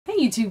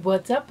YouTube,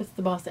 what's up? It's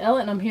the Boss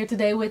Ella, and I'm here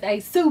today with a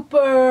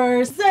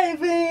super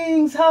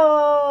savings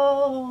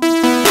haul.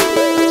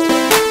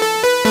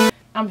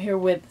 I'm here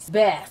with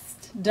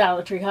best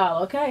Dollar Tree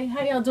haul, okay?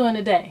 How y'all doing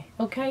today?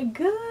 Okay,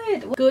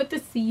 good. Good to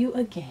see you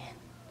again.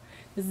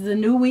 This is a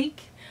new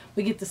week.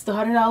 We get to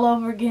start it all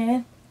over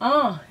again.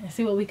 And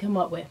see what we come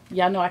up with.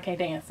 Y'all know I can't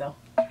dance, so.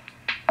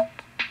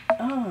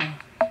 I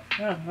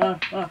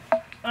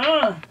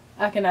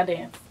cannot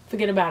dance.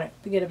 Forget about it.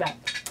 Forget about it.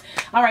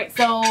 Alright,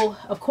 so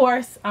of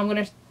course I'm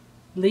going to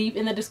leave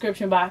in the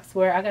description box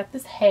where I got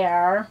this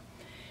hair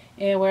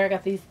and where I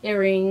got these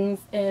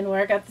earrings and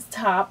where I got this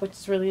top, which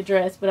is really a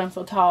dress, but I'm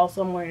so tall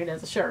so I'm wearing it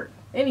as a shirt.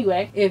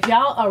 Anyway, if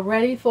y'all are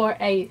ready for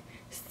a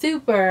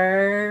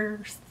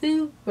super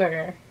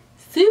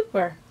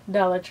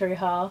Dollar Tree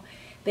haul,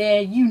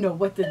 then you know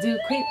what to do.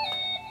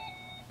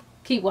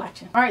 Keep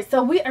watching. Alright,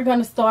 so we are going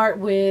to start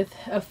with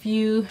a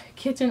few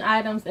kitchen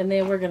items and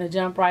then we're going to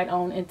jump right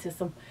on into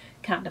some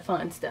kind of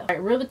fun stuff.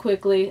 Alright, really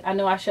quickly, I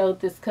know I showed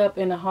this cup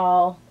in a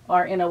haul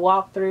or in a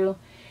walkthrough,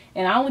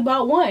 and I only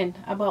bought one.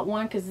 I bought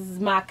one because this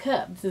is my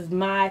cup. This is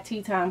my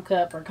tea time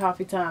cup or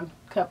coffee time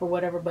cup or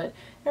whatever, but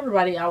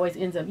everybody always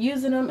ends up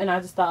using them, and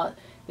I just thought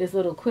this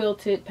little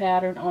quilted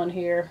pattern on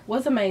here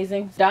was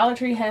amazing. Dollar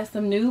Tree has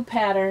some new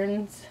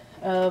patterns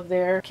of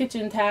their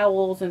kitchen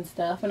towels and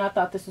stuff, and I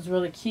thought this was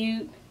really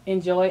cute.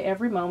 Enjoy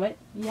every moment.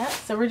 Yeah,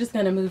 so we're just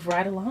going to move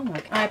right along.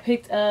 I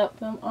picked up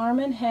some Arm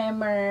 &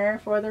 Hammer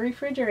for the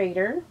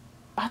refrigerator.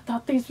 I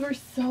thought these were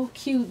so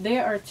cute.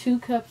 There are 2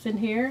 cups in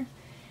here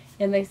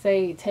and they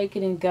say take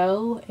it and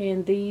go,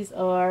 and these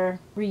are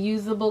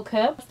reusable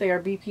cups. They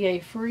are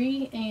BPA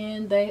free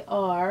and they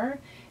are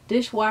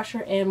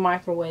dishwasher and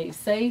microwave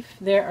safe.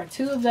 There are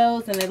 2 of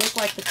those and they look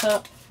like the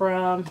cup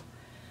from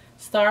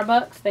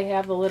Starbucks. They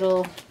have the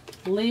little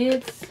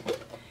lids.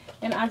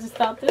 And I just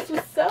thought this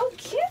was so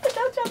cute.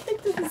 Don't y'all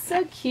think this is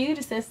so cute?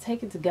 It says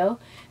take it to go.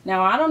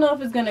 Now, I don't know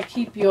if it's going to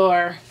keep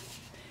your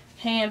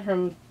hand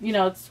from, you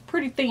know, it's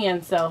pretty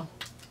thin. So,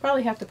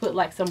 probably have to put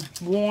like some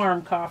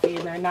warm coffee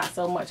in there. Not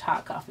so much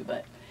hot coffee,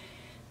 but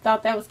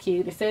thought that was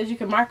cute. It says you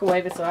can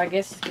microwave it, so I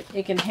guess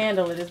it can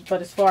handle it.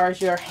 But as far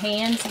as your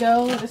hands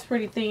go, it's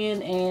pretty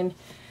thin. And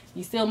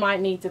you still might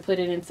need to put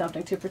it in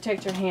something to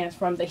protect your hands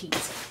from the heat.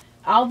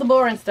 All the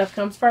boring stuff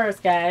comes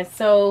first, guys.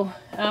 So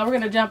we're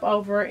going to jump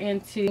over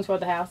into for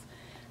the house.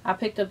 I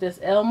picked up this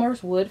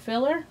Elmer's wood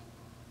filler,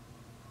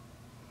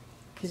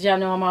 because y'all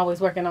know I'm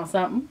always working on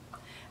something.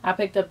 I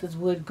picked up this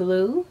wood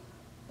glue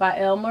by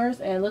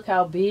Elmer's, and look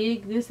how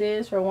big this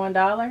is for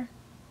 $1.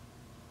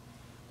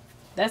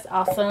 That's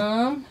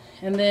awesome.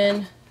 And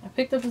then I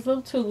picked up this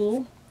little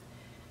tool,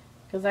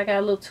 because I got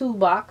a little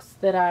toolbox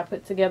that I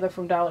put together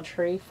from Dollar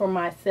Tree for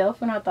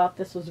myself, and I thought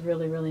this was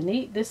really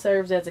neat. This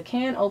serves as a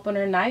can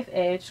opener, knife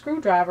edge,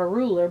 screwdriver,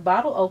 ruler,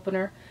 bottle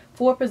opener,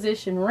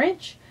 4-position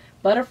wrench,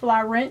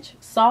 butterfly wrench,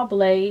 saw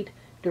blade,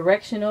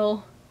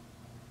 directional,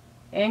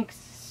 and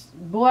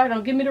boy,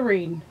 don't give me the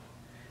reading.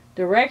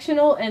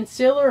 Directional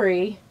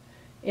ancillary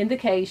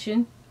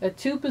indication, a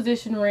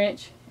 2-position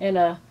wrench, and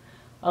a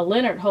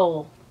Leonard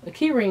hole, a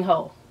key ring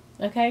hole.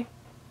 Okay?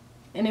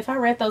 And if I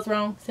read those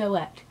wrong, so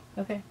what?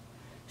 Okay?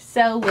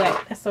 So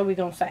what? That's what we're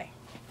going to say.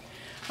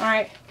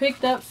 Alright,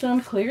 picked up some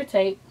clear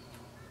tape.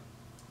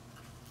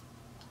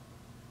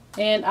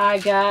 And I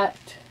got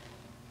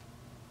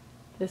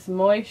this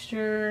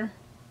moisture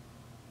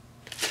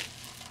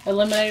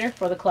eliminator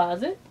for the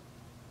closet.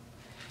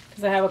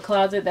 Because I have a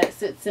closet that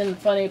sits in a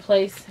funny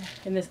place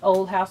in this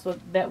old house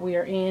that we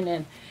are in.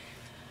 And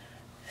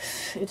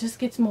it just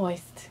gets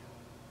moist.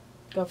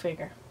 Go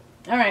figure.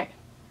 Alright.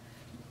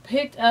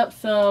 Picked up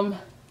some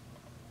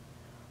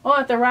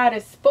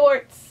arthritis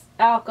sports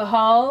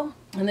alcohol,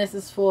 and this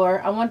is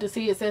for, I wanted to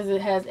see, it says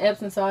it has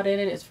Epsom salt in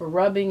it. It's for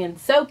rubbing and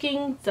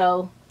soaking,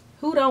 so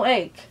who don't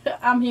ache?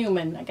 I'm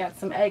human. I got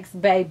some aches,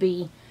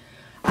 baby.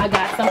 I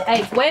got some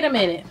aches. Wait a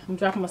minute, I'm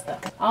dropping my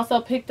stuff.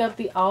 Also picked up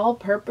the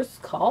all-purpose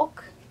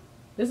caulk.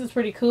 This is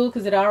pretty cool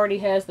because it already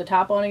has the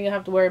top on it. You don't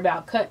have to worry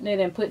about cutting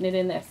it and putting it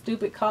in that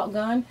stupid caulk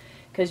gun,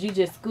 because you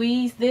just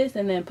squeeze this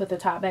and then put the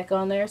top back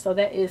on there. So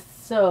that is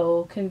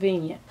so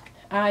convenient.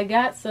 I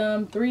got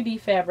some 3D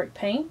fabric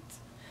paint.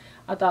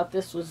 I thought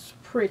this was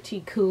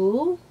pretty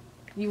cool.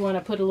 You want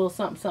to put a little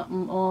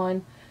something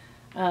on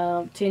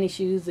tennis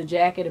shoes, a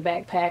jacket, a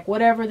backpack,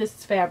 whatever. This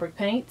is fabric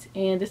paint,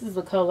 and this is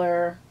the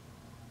color,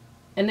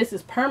 and this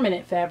is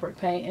permanent fabric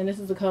paint, and this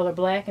is the color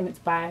black, and it's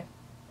by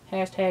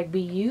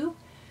 #BU.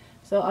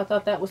 So I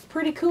thought that was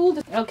pretty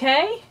cool.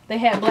 Okay, they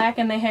had black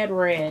and they had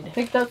red.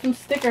 Picked up some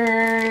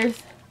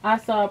stickers. I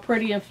saw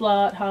Pretty and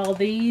Flawed haul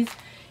these,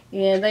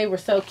 and they were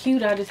so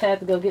cute. I just had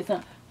to go get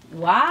some.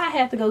 Why I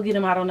had to go get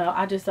them, I don't know.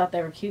 I just thought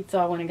they were cute, so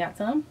I went and got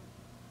some.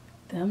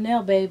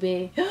 Thumbnail,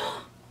 baby.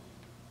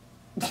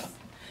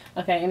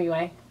 Okay,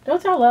 anyway.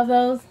 Don't y'all love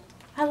those?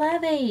 I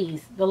love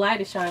these. The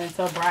light is shining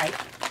so bright.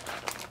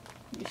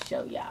 Let me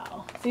show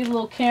y'all. See the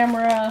little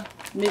camera,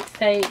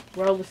 mixtape,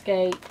 roller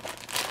skate.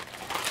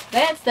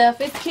 That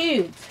stuff is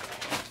cute.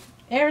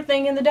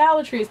 Everything in the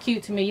Dollar Tree is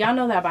cute to me. Y'all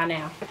know that by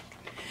now.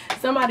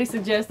 Somebody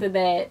suggested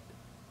that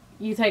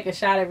you take a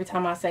shot every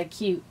time I say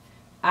cute.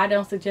 I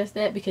don't suggest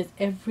that because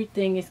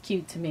everything is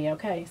cute to me,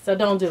 okay? So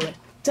don't do it.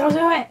 Don't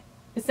do it.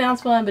 It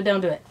sounds fun, but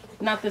don't do it.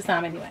 Not this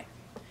time anyway.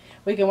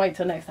 We can wait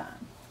till next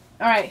time.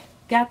 Alright,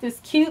 got this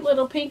cute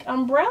little pink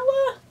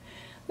umbrella.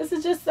 This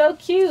is just so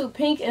cute.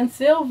 Pink and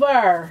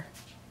silver.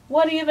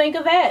 What do you think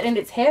of that? And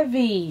it's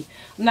heavy.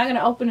 I'm not going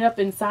to open it up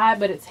inside,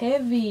 but it's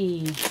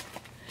heavy.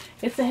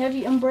 It's a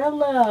heavy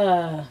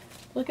umbrella.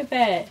 Look at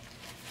that.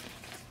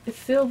 It's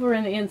silver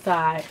in the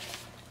inside.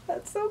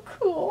 That's so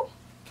cool.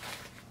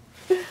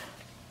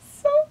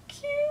 So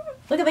cute.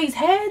 Look at these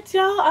hats,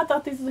 y'all. I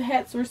thought these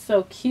hats were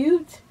so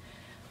cute.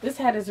 This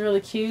hat is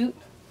really cute.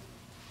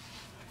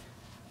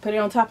 Put it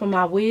on top of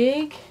my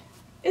wig.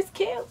 It's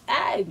cute.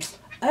 Hey,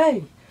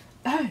 hey,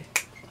 hey,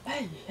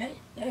 hey, hey,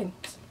 hey.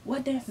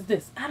 What dance is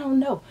this? I don't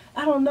know.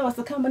 I don't know. It's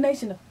a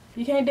combination of,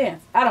 you can't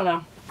dance. I don't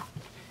know.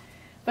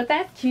 But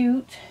that's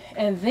cute.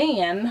 And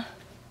then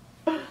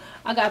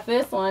I got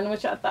this one,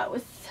 which I thought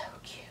was so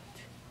cute.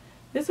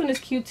 This one is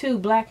cute too,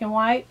 black and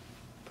white.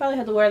 Probably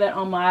have to wear that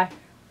on my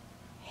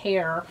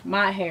hair,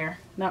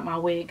 not my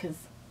wig, because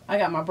I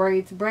got my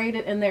braids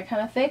braided and they're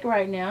kind of thick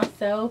right now.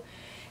 So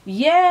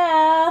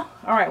yeah.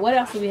 All right, what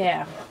else do we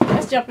have?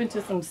 Let's jump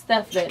into some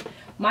stuff that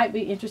might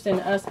be interesting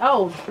to us.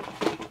 Oh,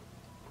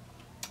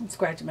 I'm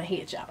scratching my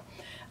head, y'all.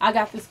 I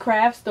got this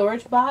craft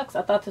storage box.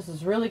 I thought this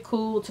was really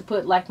cool to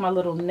put like my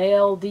little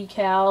nail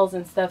decals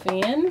and stuff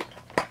in.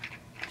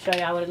 Show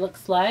y'all what it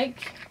looks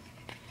like.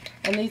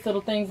 And these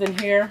little things in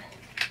here,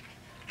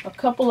 a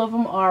couple of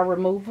them are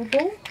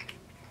removable.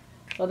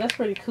 So that's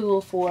pretty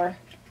cool for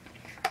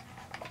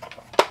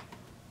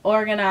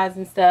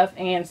organizing stuff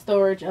and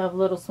storage of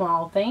little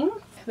small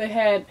things. They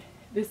had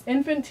this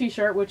infant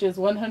t-shirt, which is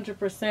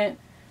 100%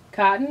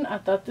 cotton. I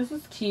thought this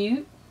was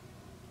cute.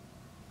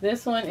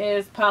 This one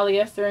is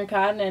polyester and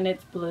cotton and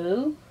it's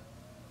blue.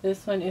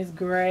 This one is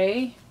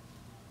gray.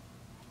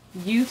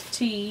 Youth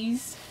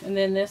tees. And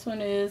then this one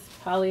is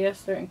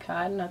polyester and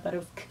cotton. I thought it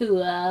was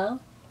cool.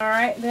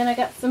 Alright, then I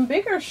got some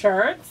bigger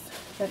shirts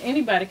that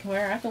anybody can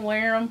wear. I can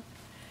wear them.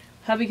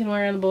 Hubby can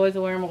wear them. The boys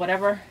will wear them or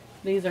whatever.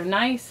 These are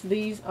nice.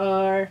 These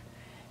are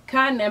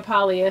cotton and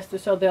polyester,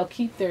 so they'll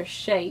keep their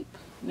shape.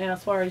 Now,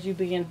 as far as you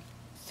being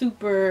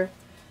super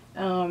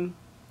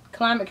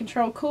climate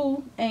control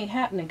cool, ain't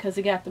happening because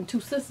it got them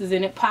two sisters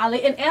in it,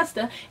 Polly and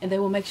Esther, and they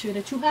will make sure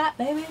that you hot,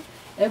 baby.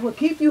 They will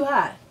keep you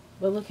hot.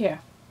 But look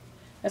here.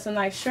 That's a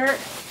nice shirt.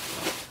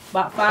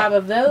 Bought 5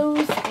 of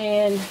those,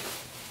 and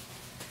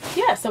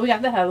yeah, so we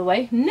got that out of the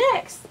way.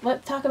 Next,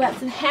 let's talk about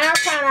some hair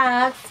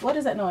products. What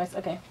is that noise?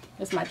 Okay,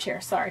 that's my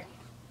chair, sorry.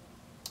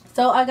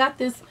 So I got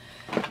this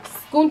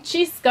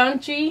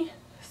scunchie.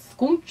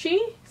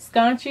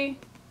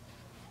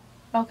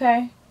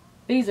 Okay.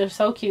 These are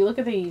so cute. Look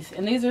at these.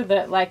 And these are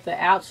the like the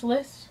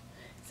ouchless.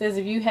 It says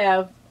if you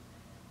have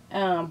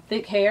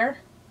thick hair,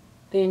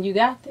 then you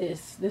got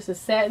this. This is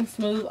satin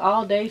smooth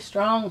all day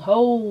strong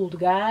hold,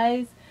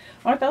 guys.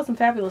 Aren't those some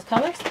fabulous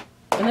colors?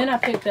 And then I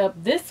picked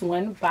up this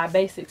one by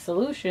Basic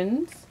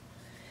Solutions.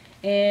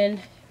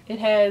 And it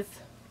has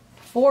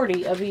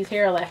 40 of these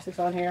hair elastics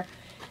on here.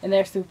 And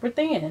they're super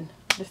thin.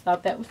 Just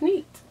thought that was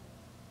neat.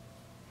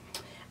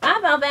 I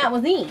thought that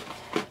was neat.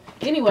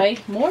 Anyway,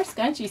 more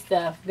scunchie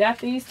stuff. Got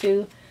these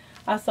two.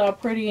 I saw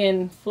Pretty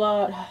and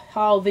Flawed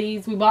haul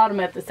these. We bought them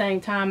at the same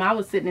time. I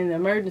was sitting in the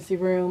emergency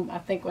room, I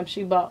think,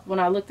 when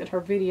I looked at her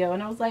video.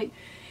 And I was like,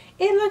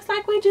 it looks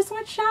like we just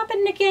went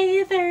shopping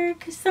together.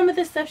 Because some of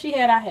the stuff she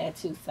had, I had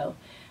too. So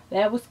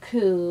that was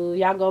cool.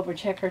 Y'all go over and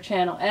check her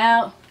channel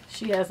out.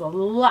 She has a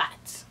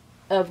lot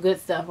of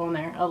good stuff on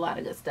there. A lot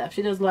of good stuff.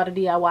 She does a lot of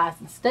DIYs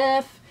and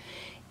stuff.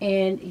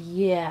 And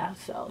yeah,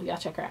 so y'all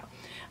check her out.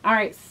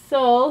 Alright,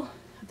 so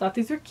I thought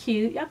these were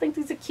cute. Y'all think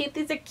these are cute?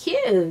 These are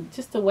cute.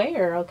 Just to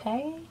wear,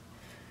 okay?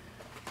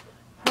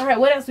 Alright,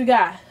 what else we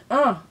got?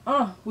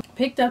 We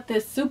picked up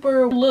this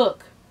Super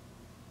Look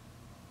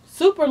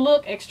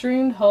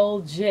Extreme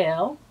Hold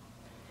Gel.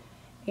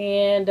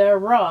 And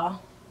raw.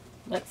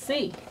 Let's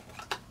see.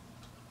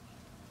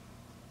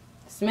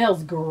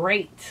 Smells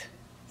great.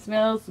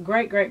 Smells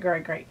great.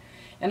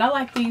 And I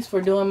like these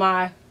for doing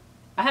my,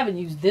 I haven't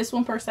used this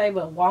one per se,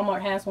 but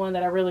Walmart has one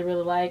that I really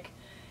like.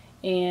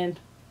 And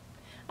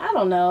I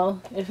don't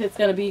know if it's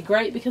going to be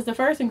great because the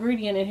first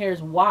ingredient in here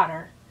is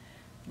water.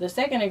 The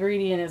second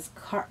ingredient is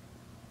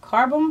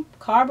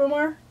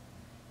carbomer.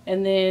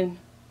 And then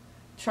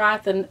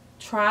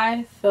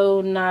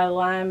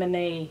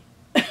trithionylamenate.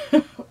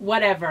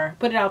 Whatever.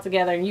 Put it all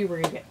together and you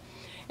read it.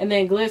 And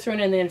then glycerin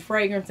and then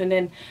fragrance. And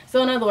then,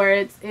 so in other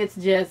words, it's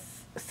just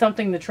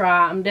something to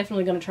try. I'm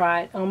definitely going to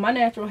try it on my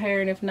natural hair,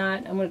 and if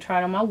not, I'm going to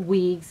try it on my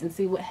wigs and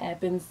see what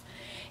happens.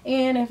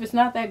 And if it's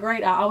not that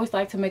great, I always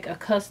like to make a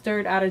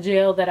custard out of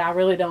gel that I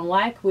really don't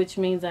like, which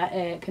means I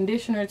add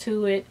conditioner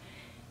to it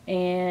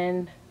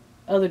and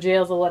other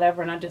gels or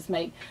whatever, and I just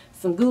make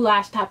some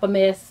goulash type of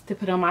mess to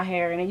put on my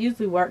hair, and it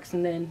usually works,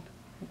 and then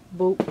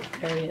boop,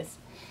 there it is.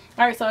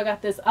 Alright, so I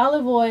got this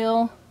olive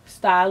oil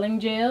styling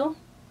gel.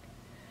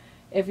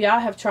 If y'all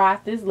have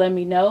tried this, let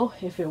me know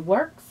if it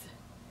works.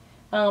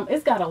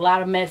 It's got a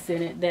lot of mess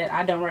in it that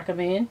I don't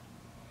recommend.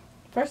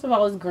 First of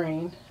all, it's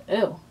green.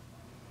 Ew.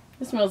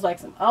 This smells like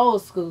some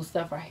old school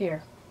stuff right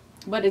here.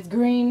 But it's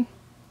green.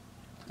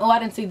 Oh, I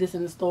didn't see this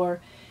in the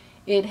store.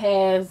 It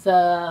has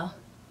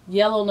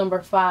yellow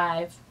number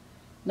 5,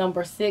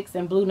 number 6,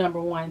 and blue number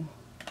 1.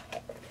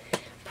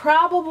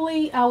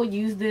 Probably I would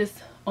use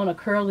this on a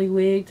curly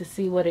wig to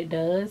see what it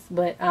does,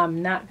 but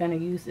I'm not going to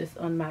use this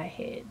on my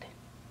head.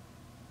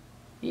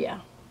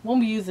 Yeah,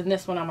 won't be using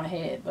this one on my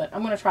head, but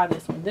I'm going to try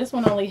this one. This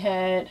one only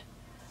had,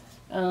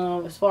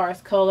 as far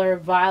as color,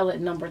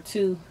 violet number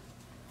 2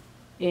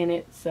 in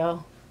it,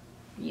 so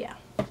yeah.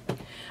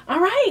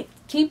 Alright,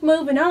 keep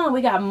moving on.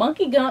 We got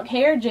Monkey Gunk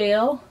hair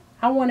gel.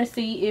 I want to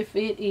see if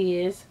it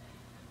is,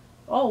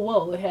 oh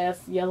whoa, it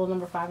has yellow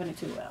number 5 in it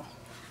too. Well,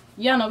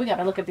 y'all know we got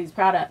to look at these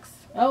products.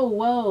 Oh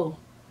whoa,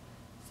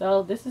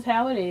 so this is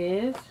how it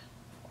is.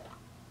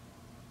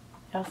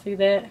 Y'all see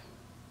that?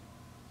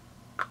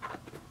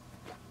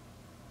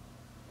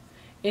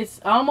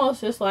 It's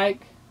almost just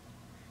like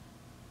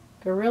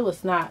Gorilla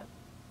Snot,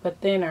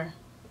 but thinner.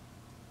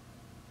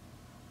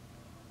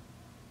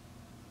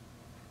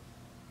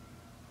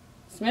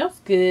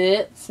 Smells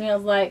good.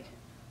 Smells like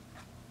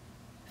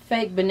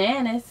fake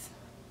bananas.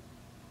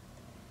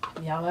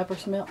 Y'all ever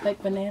smelled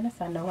fake bananas?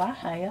 I know I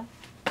have.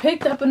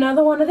 Picked up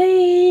another one of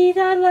these.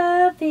 I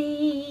love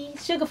these.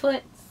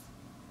 Sugarfoots.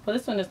 Well,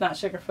 this one is not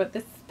Sugarfoot.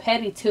 This is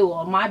Petty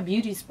Tool, my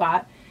beauty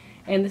spot.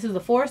 And this is the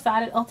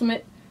 4-sided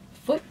ultimate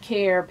foot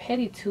care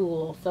petty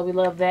tool. So we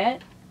love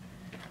that.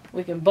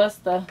 We can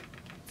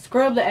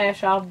scrub the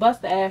ash off,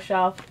 bust the ash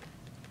off,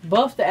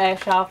 buff the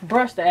ash off,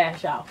 brush the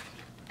ash off.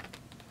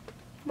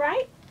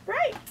 Right?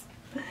 Right.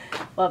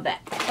 Love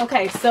that.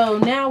 Okay, so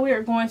now we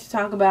are going to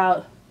talk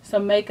about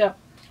some makeup.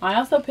 I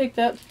also picked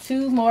up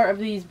 2 more of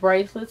these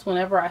bracelets.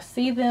 Whenever I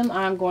see them,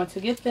 I'm going to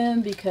get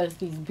them because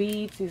these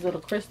beads, these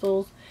little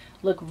crystals,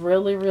 look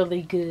really,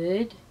 really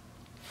good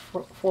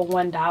for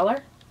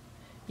 $1.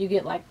 You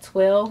get like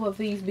 12 of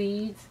these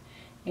beads.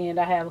 And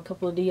I have a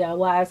couple of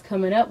DIYs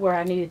coming up where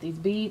I needed these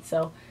beads.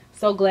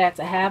 So glad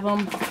to have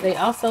them. They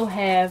also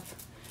have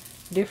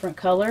different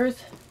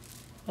colors.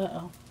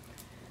 Uh-oh.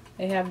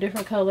 They have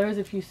different colors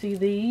if you see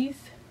these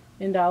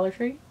in Dollar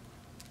Tree.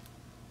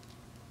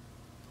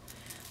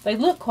 They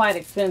look quite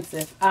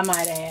expensive, I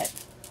might add.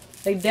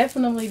 They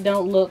definitely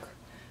don't look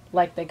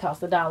like they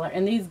cost $1.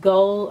 And these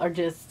gold are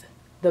just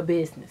the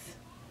business.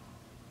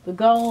 The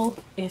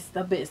gold is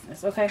the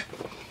business, okay?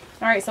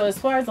 Alright, so as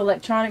far as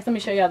electronics, let me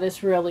show y'all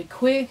this really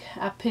quick.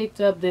 I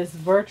picked up this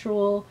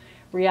virtual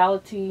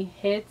reality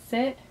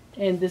headset,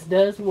 and this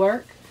does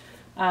work.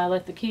 I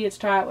let the kids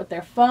try it with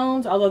their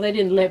phones, although they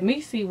didn't let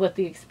me see what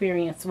the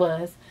experience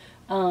was.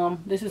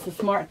 This is a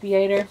smart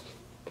theater.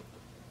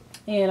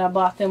 And I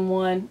bought them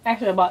one.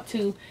 Actually, I bought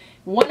 2.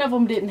 One of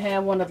them didn't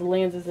have one of the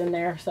lenses in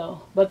there,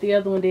 but the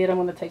other one did. I'm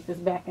going to take this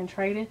back and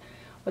trade it.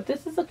 But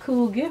this is a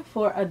cool gift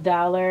for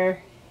 $1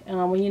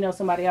 when you know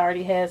somebody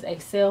already has a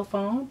cell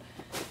phone.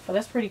 So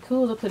that's pretty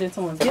cool to put in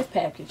someone's gift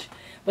package.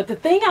 But the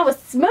thing I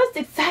was most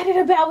excited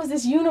about was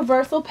this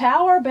universal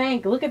power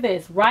bank. Look at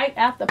this. Right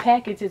out the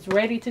package, it's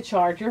ready to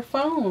charge your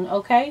phone,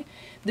 okay?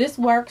 This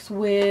works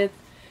with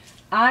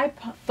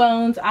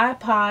iPhones,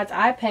 iPods,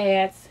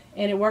 iPads.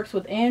 And it works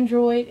with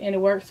Android, and it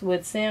works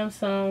with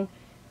Samsung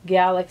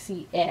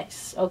Galaxy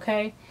S,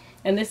 okay?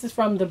 And this is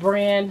from the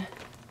brand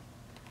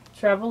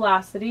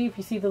Travelocity. If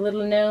you see the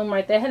little gnome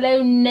right there.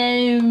 Hello,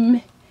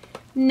 gnome.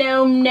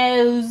 Gnome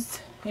nose.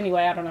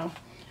 Anyway, I don't know.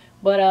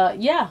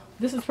 But, yeah,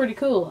 this is pretty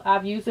cool.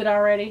 I've used it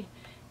already,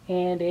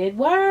 and it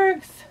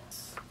works.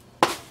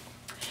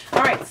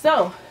 Alright,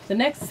 so the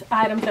next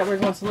items that we're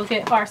going to look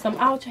at are some...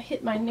 Ouch, I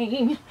hit my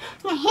knee.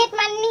 I hit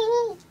my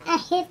knee. I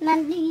hit my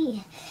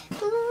knee.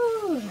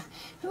 Ooh.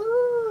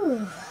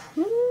 Ooh.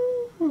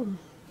 Ooh.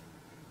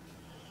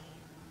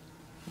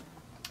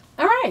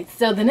 Alright,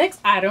 so the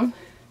next item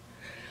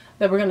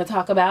that we're going to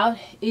talk about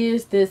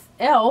is this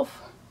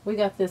e.l.f. We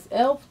got this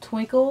e.l.f.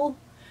 Twinkle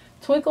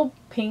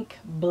Pink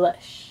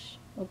Blush.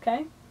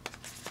 Okay?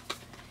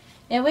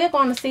 And we're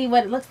going to see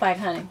what it looks like,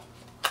 honey.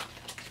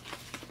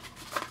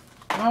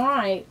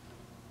 Alright,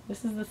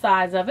 this is the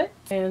size of it,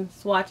 and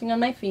swatching on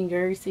my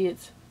finger, you see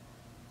it's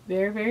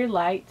very, very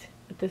light,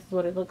 but this is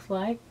what it looks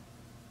like.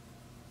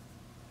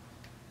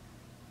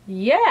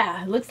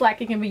 Yeah, it looks like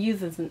it can be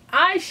used as an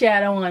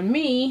eyeshadow on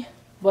me,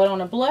 but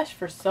on a blush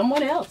for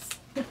someone else.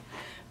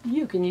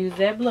 You can use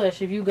that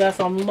blush if you got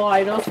some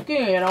lighter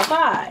skin,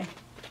 okay?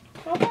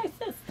 Okay,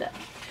 sister.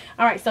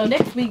 Alright, so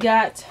next we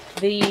got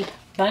the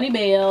Bunny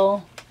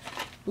Bell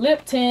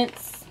lip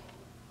tints,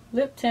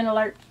 lip tint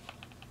alert.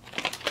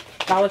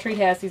 Dollar Tree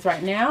has these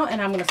right now, and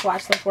I'm going to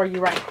swatch them for you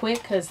right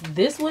quick because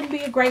this wouldn't be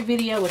a great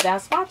video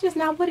without swatches.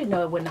 Now, would it?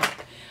 No, it would not.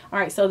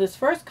 Alright, so this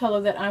first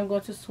color that I'm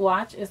going to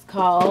swatch is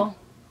called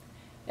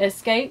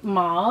Escape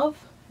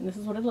Mauve, and this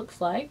is what it looks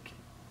like.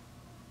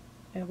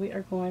 And we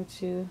are going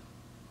to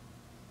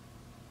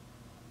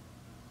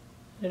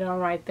put it on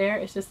right there.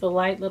 It's just a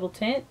light little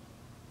tint,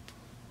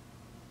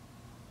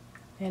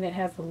 and it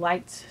has a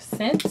light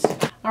scent.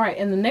 Alright,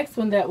 and the next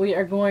one that we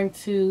are going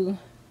to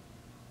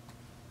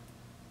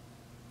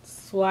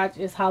swatch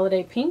is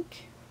Holiday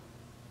Pink.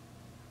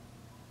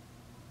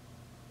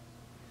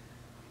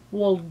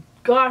 Well,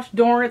 gosh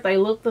darn it, they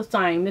look the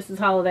same. This is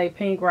Holiday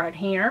Pink right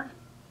here.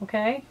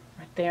 Okay,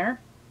 right there.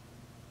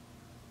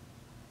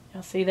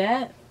 Y'all see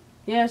that?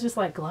 Yeah, it's just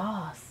like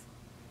gloss.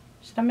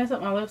 Should I mess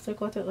up my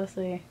lipstick with it? Let's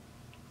see.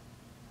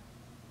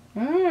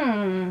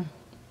 So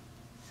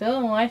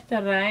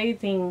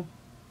moisturizing.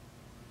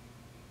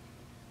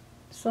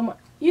 So much.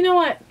 You know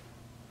what?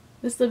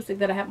 This lipstick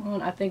that I have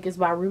on, I think, is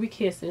by Ruby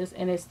Kisses,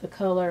 and it's the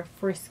color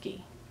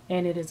Frisky,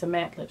 and it is a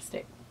matte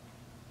lipstick.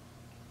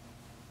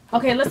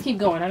 Okay, let's keep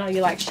going. I know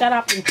you're like, shut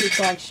up and keep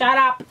going. Shut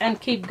up and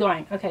keep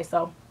going. Okay,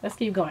 so let's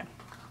keep going.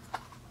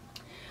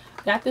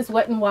 Got this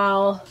Wet n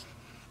Wild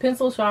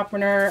pencil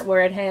sharpener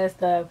where it has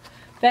the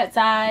fat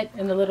side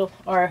and the little,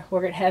 or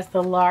where it has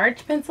the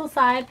large pencil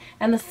side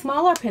and the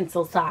smaller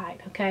pencil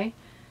side. Okay,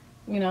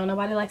 you know,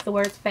 nobody likes the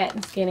words fat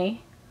and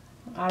skinny.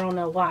 I don't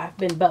know why. I've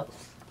been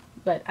both,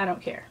 but I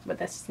don't care. But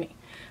that's just me.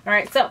 All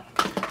right, so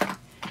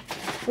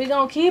we're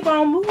gonna keep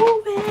on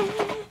moving.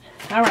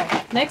 All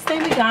right, next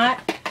thing we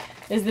got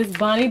is this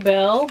Bonnie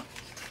Bell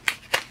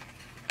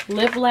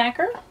lip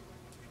lacquer,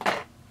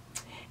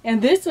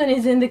 and this one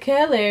is in the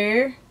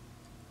color,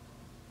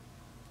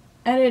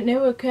 I don't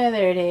know what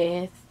color it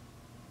is.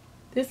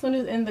 This one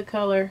is in the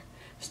color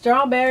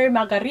Strawberry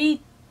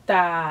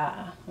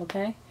Margarita.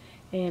 Okay,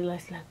 and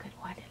let's look at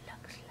what it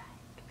looks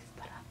like.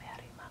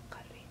 Strawberry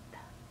Margarita.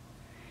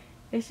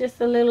 It's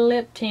just a little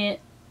lip tint,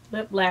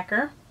 lip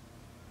lacquer.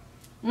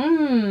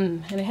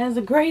 And it has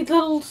a great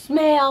little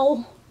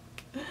smell.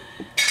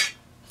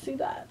 See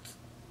that?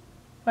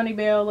 Bonnie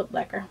Bell lip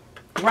lacquer.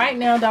 Right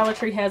now, Dollar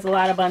Tree has a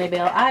lot of Bonnie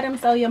Bell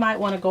items, so you might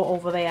want to go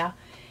over there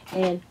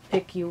and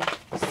pick you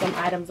some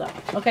items up.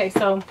 Okay,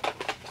 so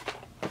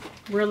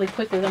really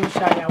quickly, let me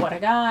show y'all what I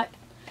got.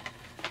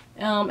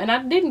 And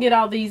I didn't get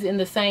all these in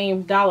the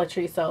same Dollar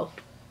Tree, so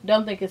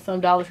don't think it's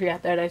some Dollar Tree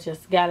out there that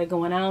just got it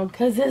going on,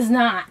 because it's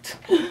not.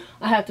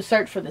 I have to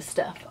search for this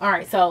stuff.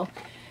 Alright, so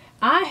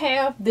I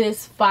have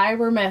this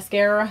fiber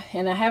mascara,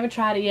 and I haven't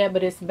tried it yet,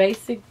 but it's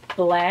basic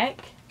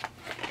black.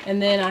 And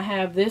then I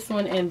have this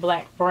one in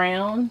black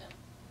brown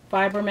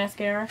fiber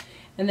mascara.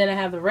 And then I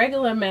have the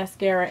regular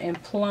mascara in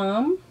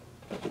plum.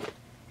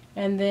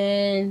 And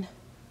then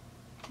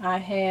I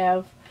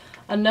have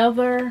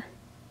another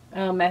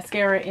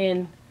mascara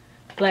in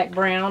black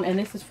brown. And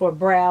this is for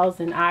brows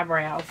and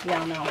eyebrows.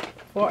 Y'all know.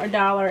 For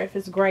 $1, if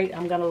it's great,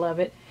 I'm going to love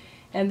it.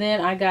 And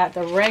then I got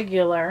the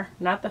regular,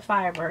 not the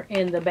fiber,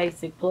 in the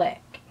basic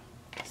black.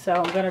 So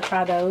I'm going to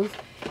try those.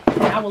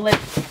 And I will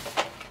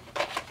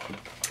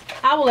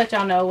let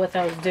y'all know what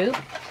those do.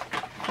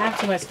 I have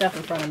too much stuff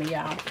in front of me,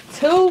 y'all.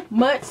 Too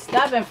much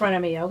stuff in front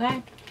of me,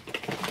 okay?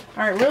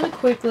 Alright, really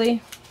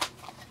quickly,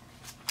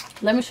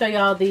 let me show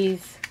y'all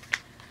these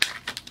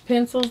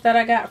pencils that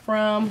I got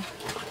from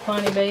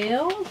Bonnie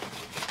Bell.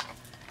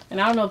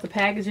 And I don't know if the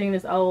packaging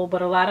is old,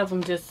 but a lot of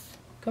them just,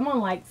 come on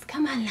lights,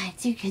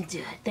 you can do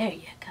it. There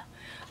you go.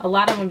 A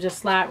lot of them just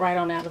slide right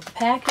on out of the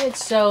package.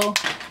 So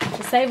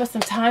to save us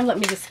some time, let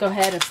me just go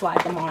ahead and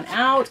slide them on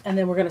out, and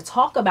then we're going to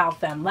talk about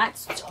them.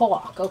 Let's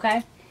talk,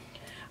 okay?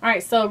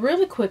 Alright, so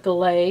really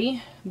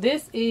quickly,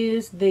 this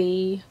is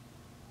the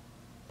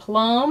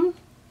plum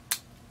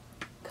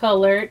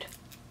colored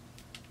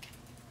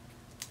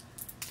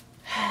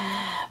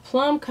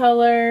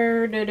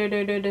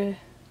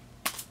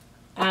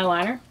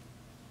eyeliner.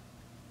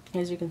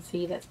 As you can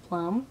see, that's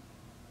plum.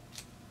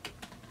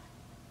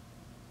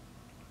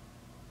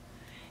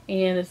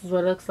 And this is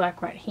what it looks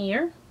like right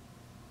here.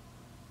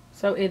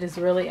 So it is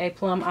really a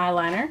plum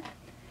eyeliner.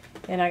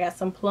 And I got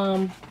some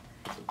plum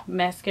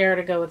mascara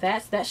to go with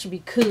that. So that should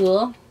be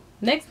cool.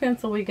 Next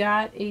pencil we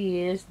got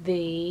is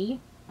the...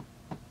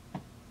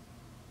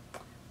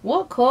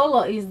 What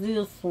color is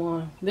this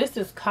one? This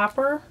is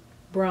Copper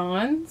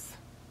Bronze.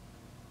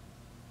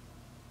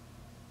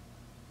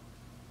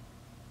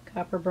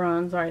 Copper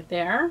Bronze right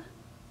there.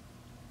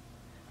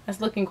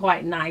 That's looking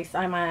quite nice,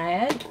 I might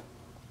add.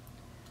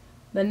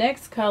 The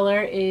next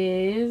color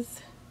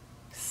is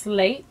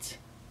Slate.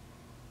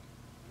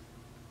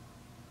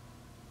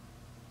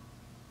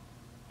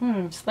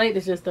 Slate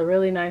is just a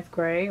really nice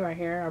gray right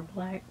here, or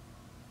black.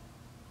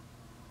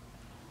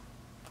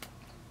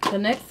 The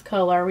next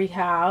color we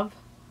have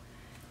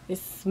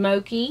is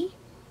Smoky.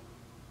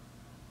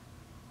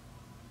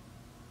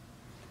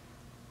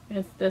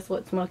 That's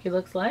what Smoky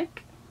looks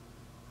like.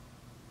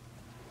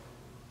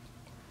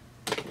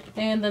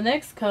 And the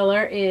next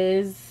color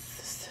is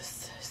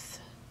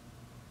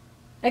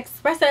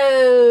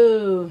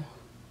Espresso.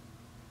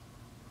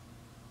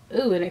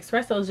 Ooh, and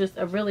Espresso is just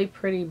a really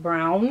pretty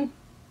brown.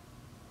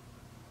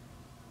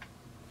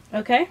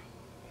 Okay.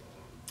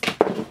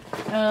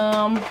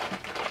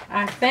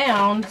 I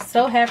found,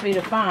 so happy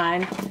to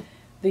find,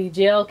 the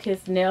Gel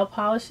Kiss nail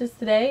polishes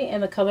today,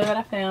 and the color that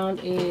I found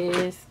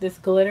is this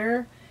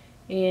glitter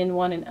in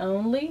One and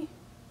Only.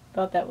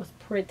 Thought that was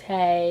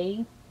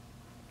pretty.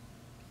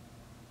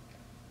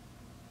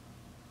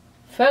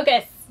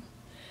 Focus!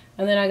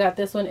 And then I got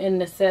this one in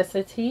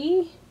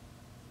Necessity.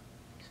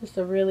 It's just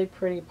a really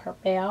pretty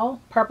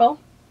purple.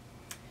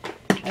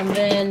 And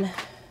then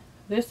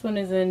this one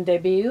is in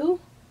Debut.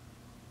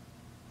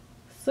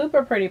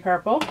 Super pretty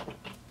purple.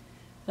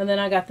 And then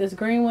I got this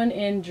green one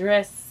in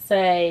Dress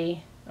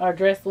Y.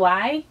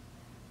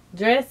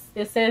 Dress,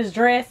 it says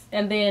dress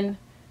and then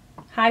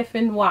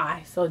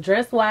 -Y. So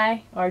Dress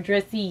Y or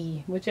Dress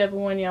E, whichever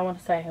one y'all want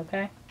to say,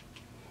 okay?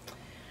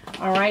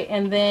 Alright,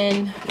 and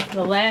then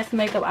the last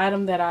makeup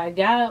item that I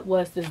got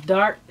was this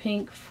dark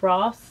pink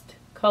Frost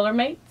Color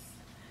Mates.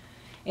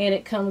 And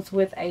it comes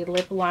with a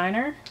lip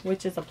liner,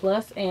 which is a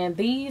plus. And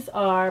these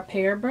are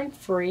paraben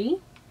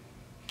free.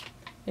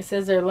 It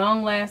says they're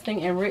long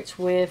lasting and rich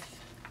with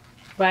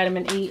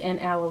vitamin E and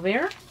aloe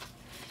vera.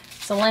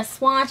 So let's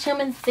swatch them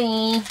and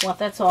see what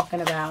they're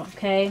talking about,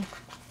 okay?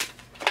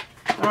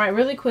 Alright,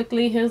 really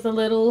quickly, here's a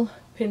little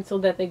pencil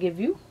that they give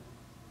you.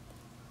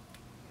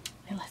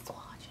 And let's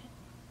swatch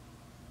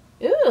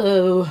it.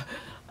 Ooh!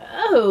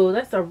 Oh,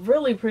 that's a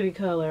really pretty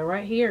color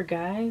right here,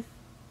 guys.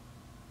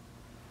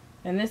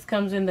 And this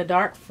comes in the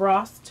dark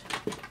frost.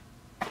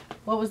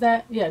 What was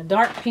that? Yeah,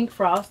 dark pink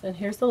frost. And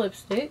here's the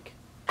lipstick.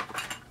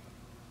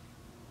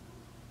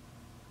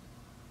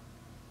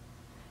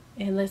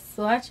 And let's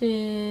swatch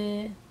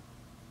it.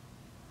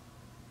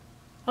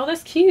 Oh,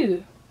 that's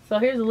cute. So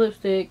here's the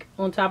lipstick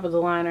on top of the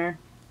liner.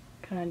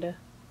 Kinda.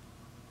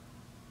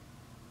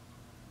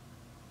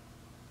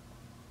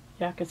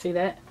 Y'all can see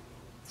that.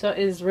 So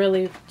it's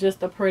really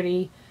just a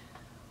pretty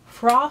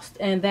frost.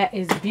 And that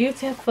is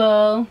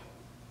beautiful.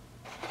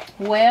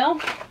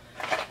 Well,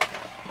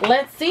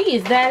 let's see.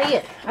 Is that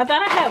it? I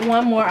thought I had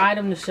one more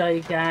item to show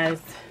you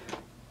guys.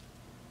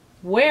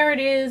 Where it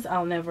is,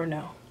 I'll never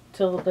know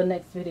till the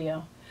next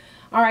video.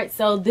 Alright,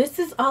 so this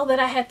is all that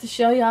I had to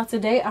show y'all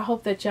today. I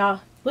hope that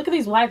y'all... Look at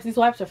these wipes. These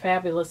wipes are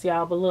fabulous,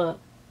 y'all. But look.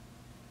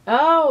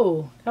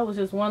 Oh, that was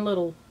just one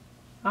little...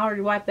 I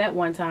already wiped that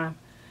one time.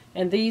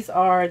 And these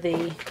are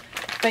the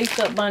Face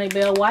Up Bunny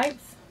Bell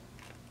wipes.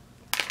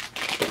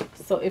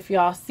 So if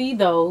y'all see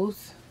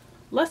those,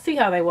 let's see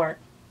how they work.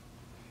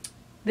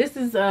 This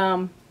is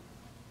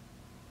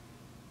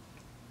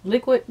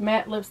liquid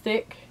matte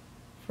lipstick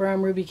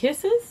from Ruby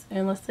Kisses.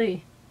 And let's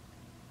see.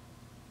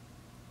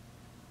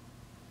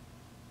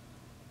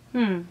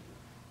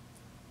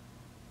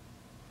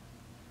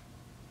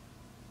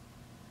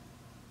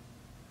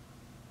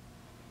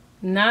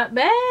 Not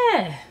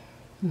bad.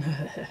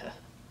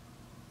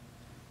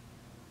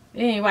 It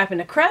ain't wiping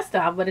the crust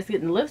off, but it's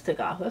getting the lipstick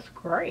off. That's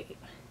great.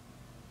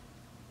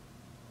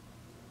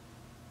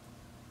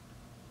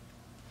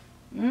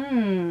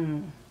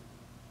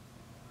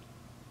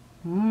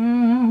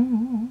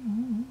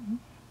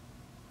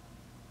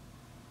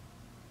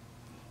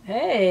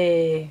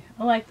 Hey,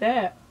 I like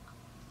that.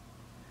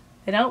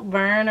 They don't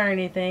burn or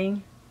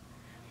anything.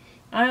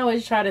 I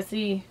always try to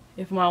see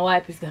if my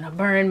wipe is gonna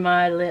burn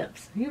my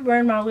lips. If you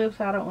burn my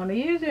lips, I don't want to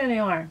use it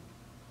anymore.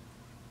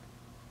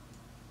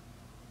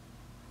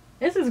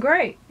 This is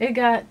great. It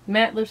got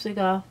matte lipstick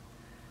off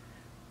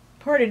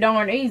pretty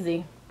darn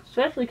easy.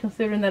 Especially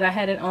considering that I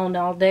had it on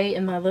all day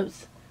and my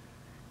lips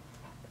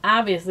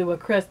obviously were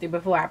crusty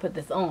before I put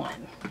this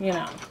on. You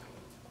know.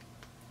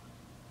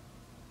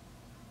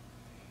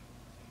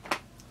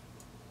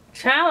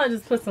 Child, I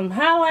just put some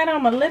highlight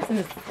on my lips and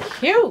it's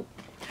cute.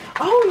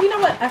 Oh, you know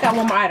what? I got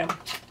one more item.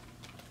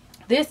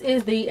 This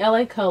is the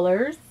LA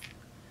Colors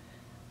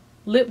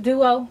Lip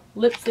Duo,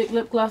 Lipstick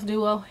Lip Gloss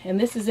Duo. And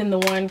this is in the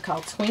one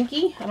called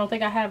Twinkie. I don't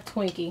think I have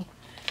Twinkie.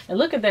 And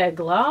look at that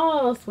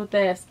gloss with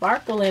that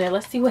sparkle in it.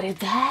 Let's see what it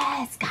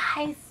does,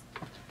 guys.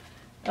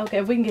 Okay,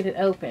 if we can get it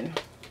open.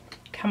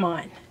 Come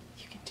on.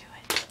 You can do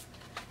it.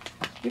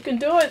 You can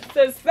do it,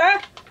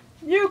 sister.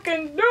 You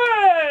can do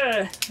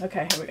it.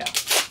 Okay, here we go.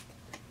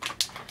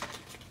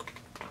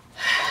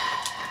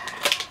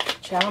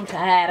 Child, I'm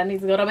tired. I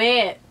need to go to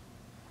bed.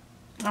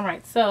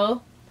 Alright,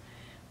 so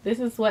this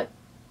is what,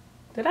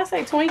 did I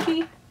say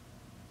Twinkie?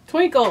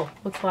 Twinkle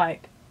looks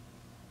like.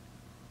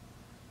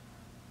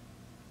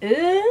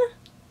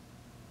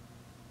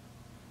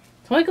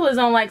 Twinkle is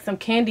on like some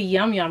candy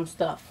yum yum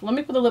stuff. Let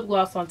me put the lip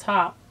gloss on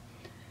top.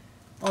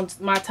 On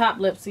my top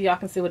lip so y'all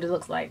can see what it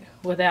looks like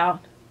without.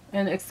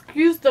 And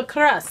excuse the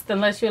crust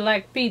unless you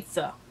like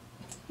pizza.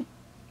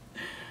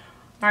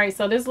 Alright,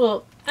 so this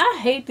little, I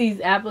hate these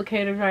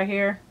applicators right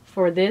here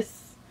for this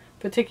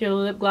particular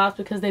lip gloss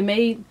because they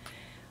made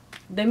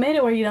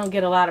it where you don't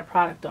get a lot of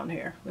product on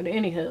here. But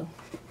anywho.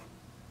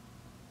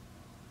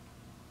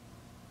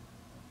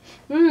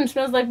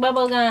 Smells like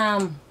bubble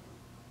gum.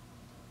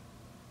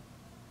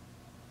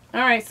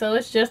 Alright, so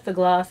it's just a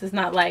gloss. It's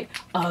not like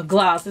a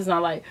gloss. It's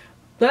not like,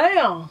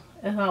 damn.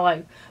 It's not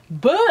like,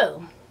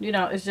 boom. You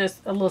know, it's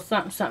just a little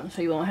something something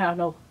so you won't have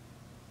no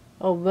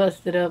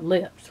busted up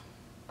lips.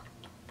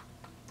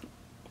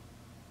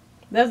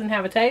 Doesn't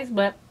have a taste,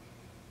 but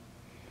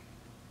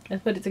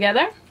let's put it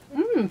together.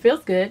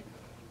 Feels good.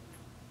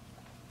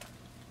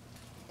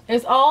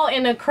 It's all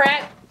in the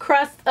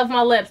crust of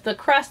my lips. The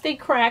crusty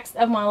cracks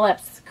of my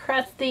lips.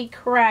 Crusty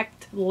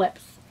cracked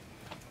lips.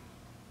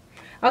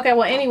 Okay,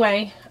 well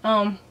anyway,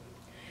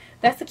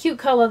 that's a cute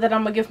color that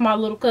I'm gonna give my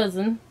little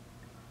cousin.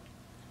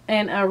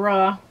 And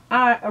I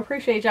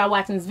appreciate y'all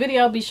watching this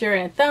video. Be sure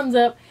and thumbs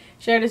up,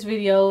 share this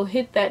video,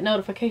 hit that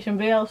notification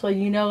bell so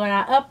you know when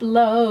I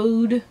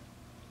upload.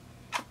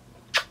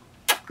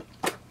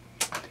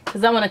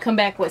 Because I want to come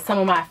back with some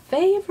of my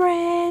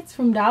favorites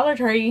from Dollar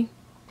Tree.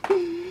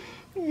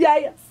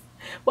 Yes.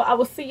 Well, I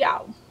will see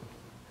y'all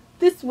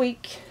this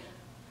week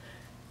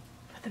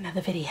with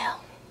another video.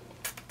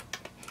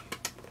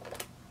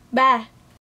 Bye.